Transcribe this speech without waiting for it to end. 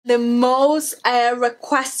The most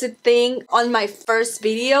requested thing on my first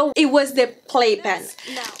video, it was the playpen.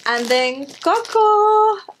 And then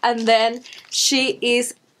Coco, and then she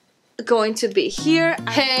is going to be here.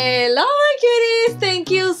 Hello my cuties, thank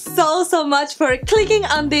you so much for clicking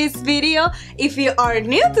on this video. If you are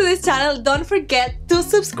new to this channel, don't forget to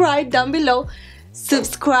subscribe down below.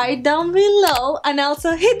 And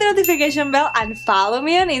also hit the notification bell and follow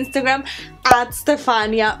me on Instagram at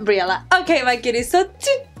StefaniaBriella. Okay my cuties, so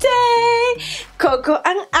today Coco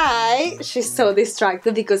and she's so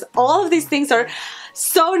distracted because all of these things are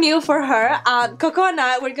so new for her. Coco and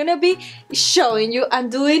I, we're gonna be showing you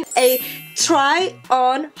and doing a try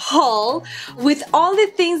on haul with all the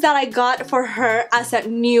things that I got for her as a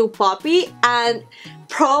new puppy, and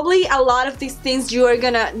probably a lot of these things you are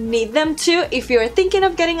gonna need them too if you're thinking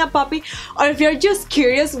of getting a puppy, or if you're just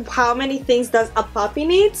curious how many things does a puppy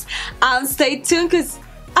needs. Stay tuned because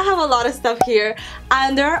I have a lot of stuff here,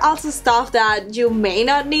 and there are also stuff that you may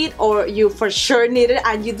not need or you for sure need it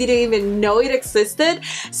and you didn't even know it existed.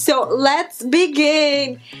 So let's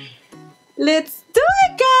begin. Let's do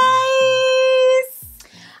it, guys!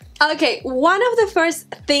 Okay, one of the first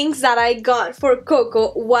things that I got for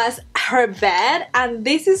Coco was her bed, and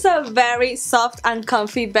this is a very soft and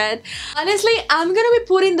comfy bed. Honestly, I'm gonna be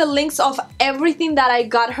putting the links of everything that I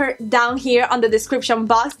got her down here on the description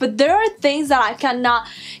box, but there are things that I cannot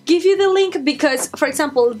give you the link because, for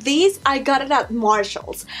example, these I got it at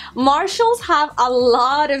Marshall's. Marshall's have a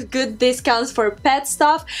lot of good discounts for pet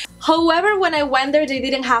stuff. However, when I went there, they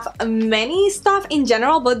didn't have many stuff in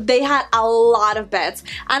general, but they had a lot of beds.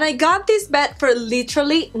 And I got this bed for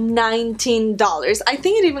literally $19. I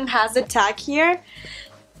think it even has the tag here.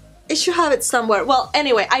 It should have it somewhere. Well,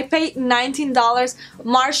 anyway, I paid $19.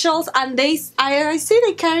 Marshall's, and I see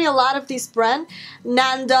they carry a lot of this brand,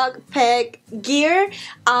 Nandog Peg gear.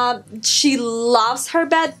 She loves her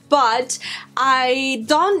bed, but I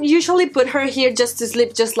don't usually put her here just to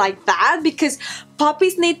sleep just like that, because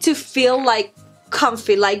puppies need to feel like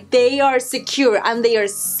comfy, like they are secure and they are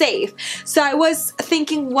safe. So I was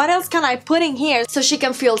thinking, what else can I put in here so she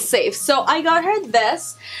can feel safe? So I got her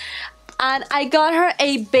this, and I got her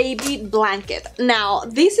a baby blanket. Now,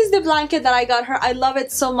 this is the blanket that I got her. I love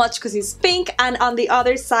it so much because it's pink, and on the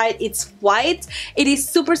other side it's white. It is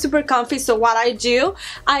super comfy. So what I do,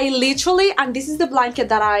 I literally, and this is the blanket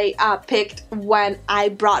that I picked when I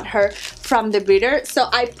brought her from the breeder. So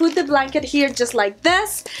I put the blanket here just like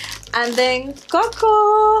this, and then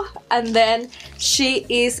Coco, and then she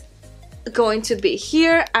is going to be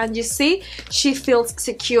here, and you see she feels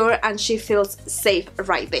secure and she feels safe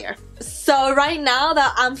right there. So right now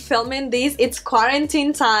that I'm filming this, it's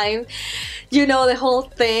quarantine time, you know, the whole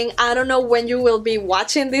thing. I don't know when you will be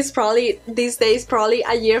watching this, probably these days, probably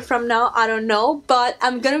a year from now, I don't know, but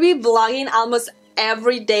I'm gonna be vlogging almost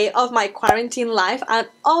every day of my quarantine life, and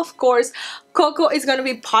of course Coco is gonna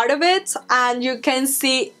be part of it, and you can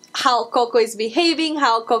see how Coco is behaving,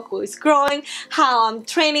 how Coco is growing, how I'm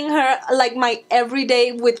training her, like my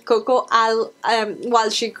everyday with Coco while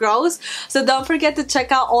she grows. So don't forget to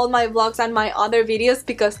check out all my vlogs and my other videos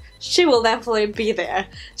because she will definitely be there.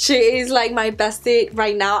 She is like my bestie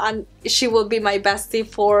right now, and she will be my bestie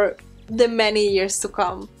for the many years to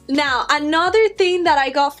come. Now, another thing that I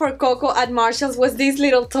got for Coco at Marshall's was this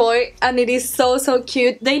little toy, and it is so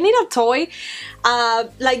cute. They need a toy,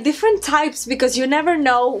 like different types, because you never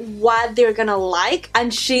know what they're gonna like,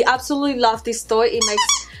 and she absolutely loves this toy. It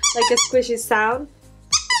makes like a squishy sound.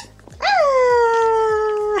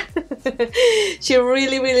 She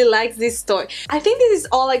really likes this toy. I think this is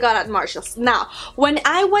all I got at Marshall's. Now, when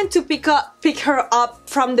I went to pick her up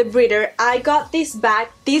from the breeder, I got this bag.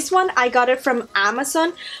 This one I got it from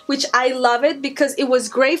Amazon, which I love it because it was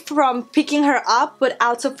great from picking her up, but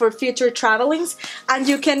also for future travelings, and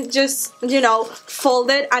you can just, you know, fold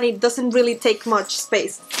it and it doesn't really take much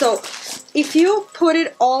space. So if you put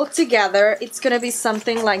it all together, it's gonna be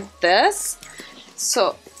something like this.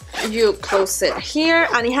 So you close it here,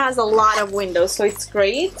 and it has a lot of windows, so it's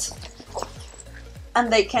great,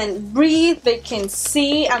 and they can breathe, they can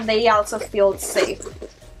see, and they also feel safe.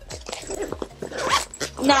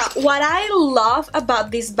 Now, what I love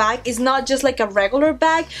about this bag is not just like a regular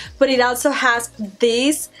bag, but it also has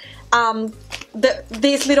this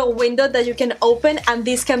this little window that you can open, and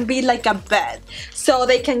this can be like a bed, so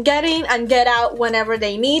they can get in and get out whenever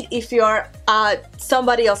they need. If you're at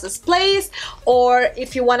somebody else's place, or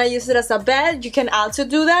if you want to use it as a bed, you can also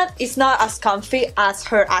do that. It's not as comfy as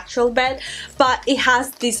her actual bed, but it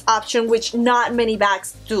has this option which not many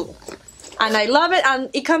bags do. and I love it, and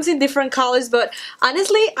it comes in different colors, but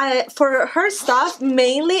honestly for her stuff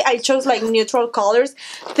mainly I chose like neutral colors,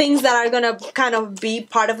 things that are gonna kind of be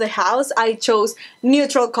part of the house. I chose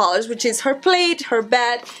neutral colors, which is her plate, her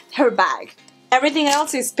bed, her bag. Everything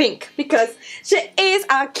else is pink because she is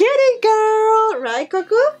a cutie girl, right,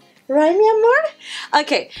 Coco? Right, mi amor?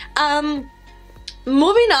 Okay,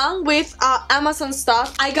 moving on with Amazon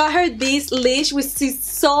stuff. I got her this leash, which is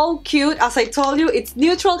so cute. As I told you, it's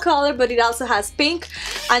neutral color, but it also has pink,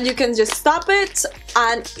 and you can just stop it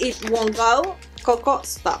and it won't go. Coco,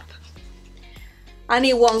 stop. And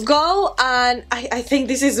it won't go, and I think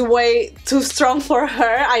this is way too strong for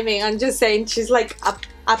her. I mean, I'm just saying, she's like a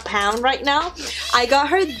pound right now. I got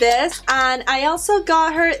her this, and I also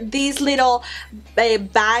got her this little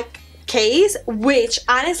bag case, which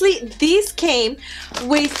honestly this came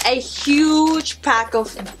with a huge pack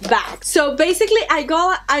of bags. So basically I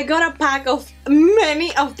got a pack of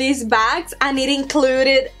many of these bags, and it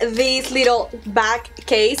included this little bag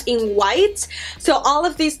case in white. So all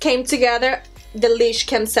of these came together. The leash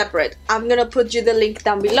came separate. I'm gonna put you the link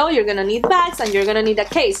down below. You're gonna need bags and you're gonna need a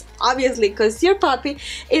case, obviously, because your puppy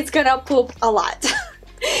is gonna poop a lot.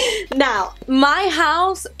 Now, my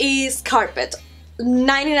house is carpet.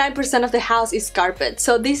 99% of the house is carpet,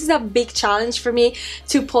 so this is a big challenge for me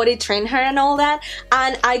to potty train her and all that.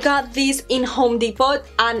 And I got this in Home Depot,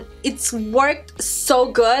 and it's worked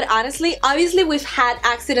so good, honestly. Obviously we've had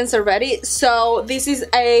accidents already, so this is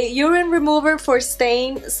a urine remover for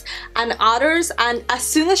stains and others, and as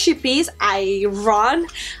soon as she pees I run.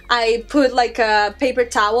 I put like a paper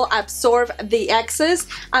towel, absorb the excess,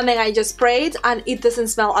 and then I just spray it, and it doesn't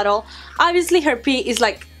smell at all. Obviously her pee is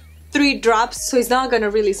like 3 drops, so it's not gonna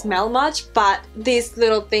really smell much, but this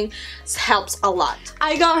little thing helps a lot.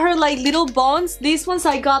 I got her like little bones. These ones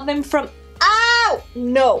I got them from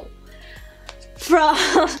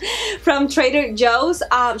from Trader Joe's.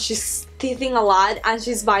 She's teething a lot and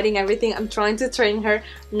she's biting everything. I'm trying to train her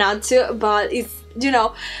not to, but it's, you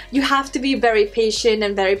know, you have to be very patient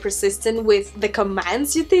and very persistent with the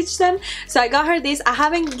commands you teach them. So I got her this. I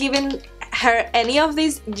haven't given her any of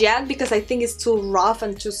these yet because I think it's too rough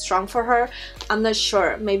and too strong for her. I'm not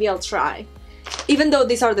sure, maybe I'll try, even though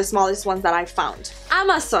these are the smallest ones that I found.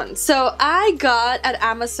 Amazon. So I got at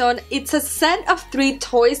Amazon, it's a set of 3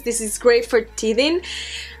 toys. This is great for teething.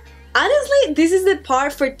 Honestly, this is the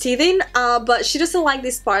part for teething, but she doesn't like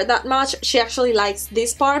this part that much. She actually likes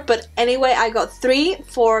this part, but anyway, I got 3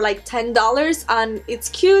 for like $10, and it's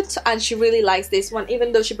cute, and she really likes this one,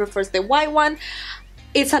 even though she prefers the white one.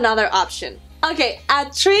 It's another option. Okay, a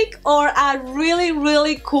trick or a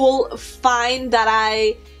really cool find that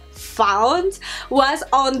I found was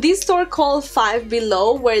on this store called Five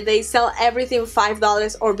Below, where they sell everything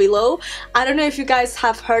 $5 or below. I don't know if you guys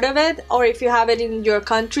have heard of it, or if you have it in your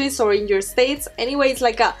countries or in your states. Anyway, it's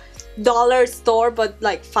like a dollar store, but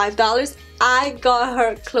like $5. I got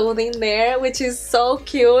her clothing there, which is so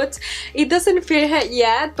cute. It doesn't fit her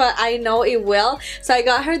yet, but I know it will. So I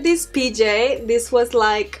got her this PJ. This was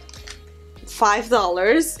like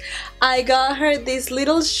 $5. I got her this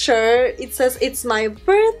little shirt. It says it's my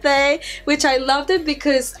birthday, which I loved it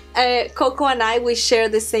because Coco and I, we share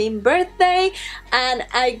the same birthday. And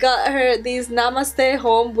I got her this Namaste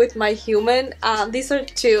Home with my human. These are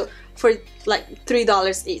 2 for like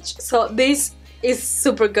 $3 each. So this is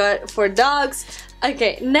super good for dogs.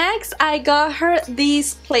 Okay, next I got her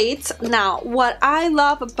these plates. Now, what I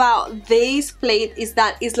love about this plate is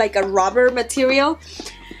that it's like a rubber material.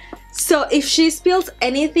 So if she spills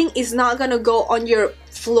anything, it's not gonna go on your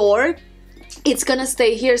floor. It's gonna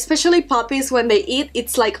stay here, especially puppies when they eat,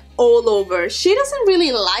 it's like all over. She doesn't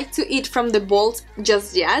really like to eat from the bowls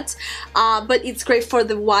just yet, but it's great for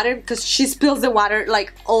the water because she spills the water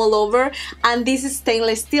like all over. And this is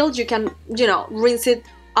stainless steel. You can, you know, rinse it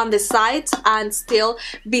on the sides and still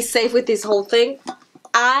be safe with this whole thing.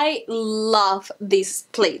 I love these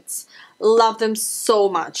plates. Love them so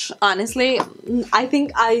much. Honestly, I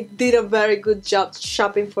think I did a very good job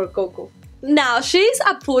shopping for Coco. Now, she's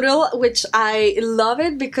a poodle, which I love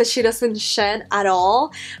it because she doesn't shed at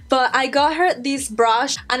all. But I got her this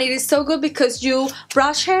brush, and it is so good because you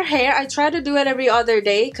brush her hair. I try to do it every other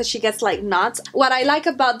day because she gets like knots. What I like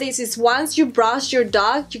about this is once you brush your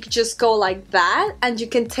dog, you can just go like that and you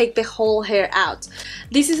can take the whole hair out.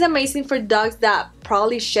 This is amazing for dogs that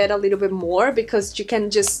probably shed a little bit more because you can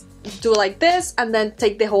just do like this and then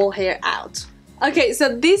take the whole hair out. Okay,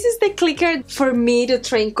 so this is the clicker for me to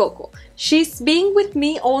train Coco. She's been with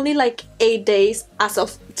me only like 8 days as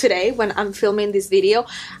of today when I'm filming this video,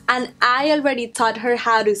 and I already taught her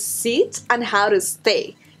how to sit and how to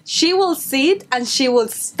stay. she will sit and she will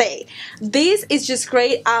stay. This is just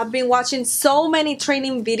great. I've been watching so many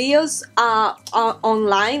training videos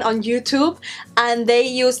online on YouTube, and they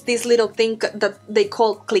use this little thing that they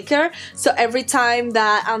call clicker. So every time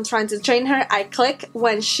that I'm trying to train her, I click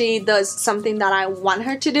when she does something that I want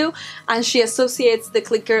her to do, and she associates the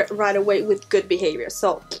clicker right away with good behavior.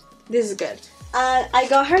 So this is good. I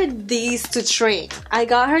got her these to train. I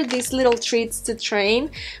got her these little treats to train,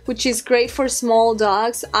 which is great for small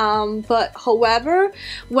dogs. But however,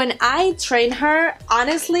 when I train her,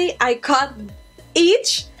 honestly, I cut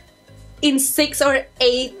each in 6 or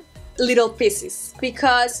 8 little pieces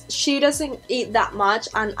because she doesn't eat that much,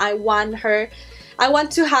 and I want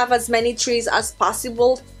to have as many treats as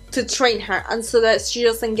possible to train her, and so that she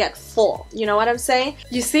doesn't get full. You know what I'm saying?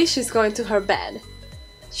 You see, she's going to her bed.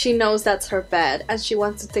 She knows that's her bed and she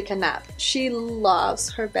wants to take a nap. She loves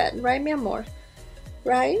her bed, right, mi amor?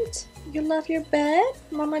 Right? You love your bed?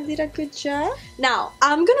 Mama did a good job. Now,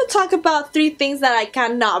 I'm gonna talk about 3 things that I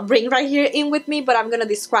cannot bring right here in with me, but I'm gonna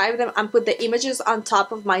describe them and put the images on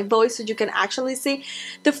top of my voice so you can actually see.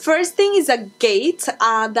 The first thing is a gate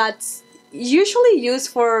that's usually used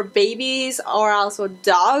for babies or also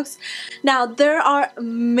dogs. Now, there are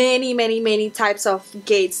many types of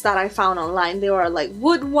gates that I found online. There are like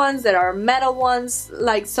wood ones, there are metal ones,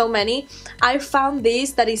 like so many. I found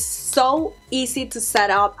this that is so easy to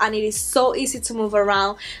set up, and it is so easy to move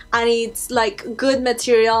around, and it's like good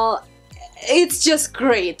material. It's just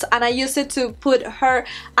great, and I use it to put her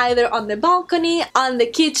either on the balcony, on the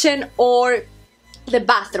kitchen, or the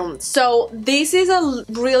bathroom. So this is a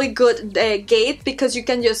really good gate because you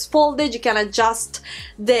can just fold it, you can adjust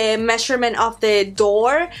the measurement of the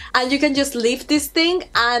door, and you can just lift this thing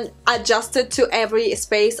and adjust it to every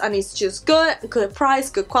space, and it's just good price,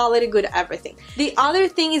 good quality, good everything. The other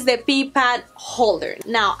thing is the pee pad holder.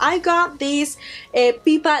 Now, I got this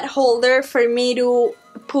pee pad holder for me to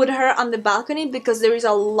put her on the balcony because there is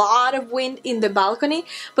a lot of wind in the balcony,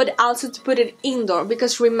 but also to put it indoor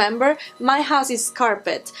because remember, my house is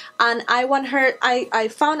carpet, and I want her, I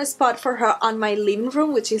found a spot for her on my living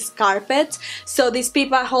room which is carpet, so this pee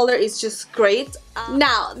pad holder is just great.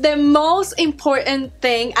 Now, the most important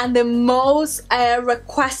thing and the most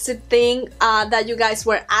requested thing that you guys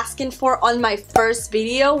were asking for on my first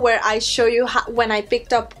video where I show you how, when I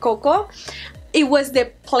picked up Coco, it was the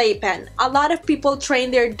playpen. A lot of people train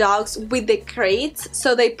their dogs with the crates,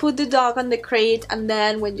 so they put the dog on the crate, and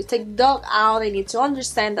then when you take the dog out, they need to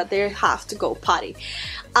understand that they have to go potty.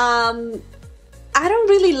 I don't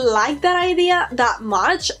really like that idea that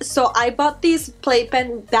much, so I bought this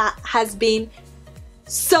playpen that has been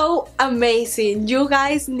so amazing. You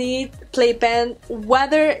guys need playpen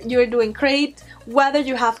whether you're doing crate, whether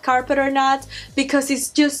you have carpet or not, because it's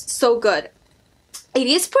just so good. It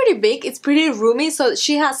is pretty big, it's pretty roomy, so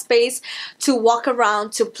she has space to walk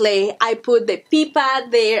around, to play. I put the pee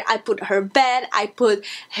pad there, I put her bed, I put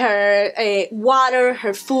her water,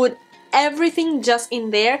 her food, everything just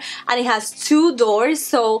in there, and it has 2 doors,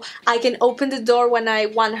 so I can open the door when I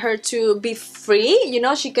want her to be free. You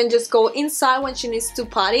know, she can just go inside when she needs to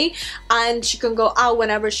potty, and she can go out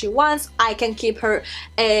whenever she wants. I can keep her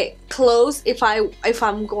closed if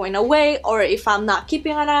I'm going away, or if I'm not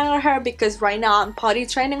keeping an eye on her, because right now I'm potty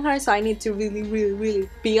training her, so I need to really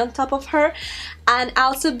be on top of her. And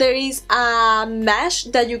also there is a mesh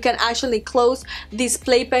that you can actually close this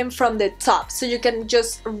playpen from the top, so you can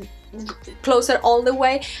just close it all the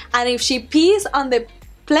way, and if she pees on the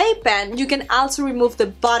playpen, you can also remove the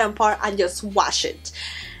bottom part and just wash it.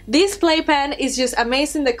 This playpen is just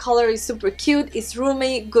amazing. The color is super cute, it's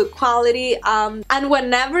roomy, good quality, and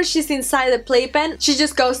whenever she's inside the playpen, she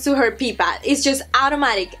just goes to her pee pad. It's just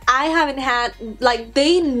automatic. I haven't had, like,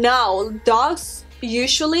 they know dogs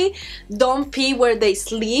usually don't pee where they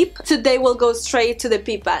sleep, so they will go straight to the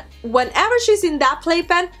pee pad. Whenever she's in that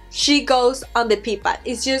playpen, she goes on the pee pad.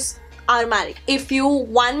 It's just automatic. If you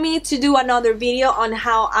want me to do another video on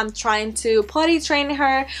how I'm trying to potty train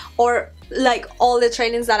her, or like all the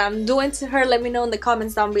trainings that I'm doing to her, let me know in the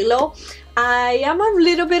comments down below. I am a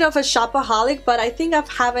little bit of a shopaholic, but I think I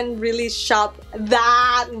haven't really shopped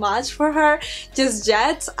that much for her just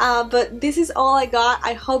yet, but this is all I got.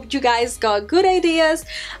 I hope you guys got good ideas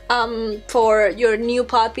for your new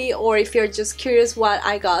puppy, or if you're just curious what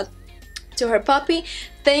I got to her puppy.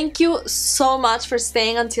 Thank you so much for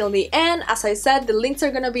staying until the end. As I said, the links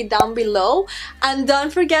are gonna be down below, and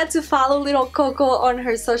don't forget to follow little Coco on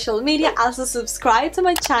her social media. Also subscribe to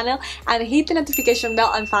my channel and hit the notification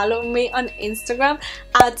bell and follow me on Instagram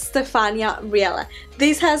at @StefaniaBriella.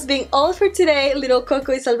 This has been all for today. Little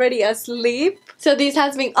Coco is already asleep. So this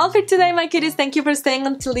has been all for today, my kitties. Thank you for staying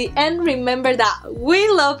until the end. Remember that we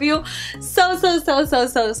love you so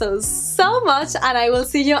much, and I will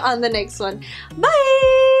see you on the next one.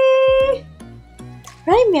 Bye!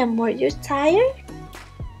 Right, mi amor, you're tired?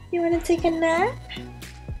 You wanna take a nap?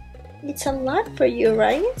 It's a lot for you,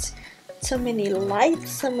 right? So many lights,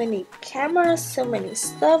 so many cameras, so many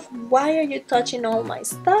stuff. Why are you touching all my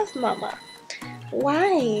stuff, mama?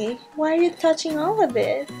 Why? Why are you touching all of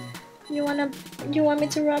it? You want me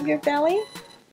to rub your belly?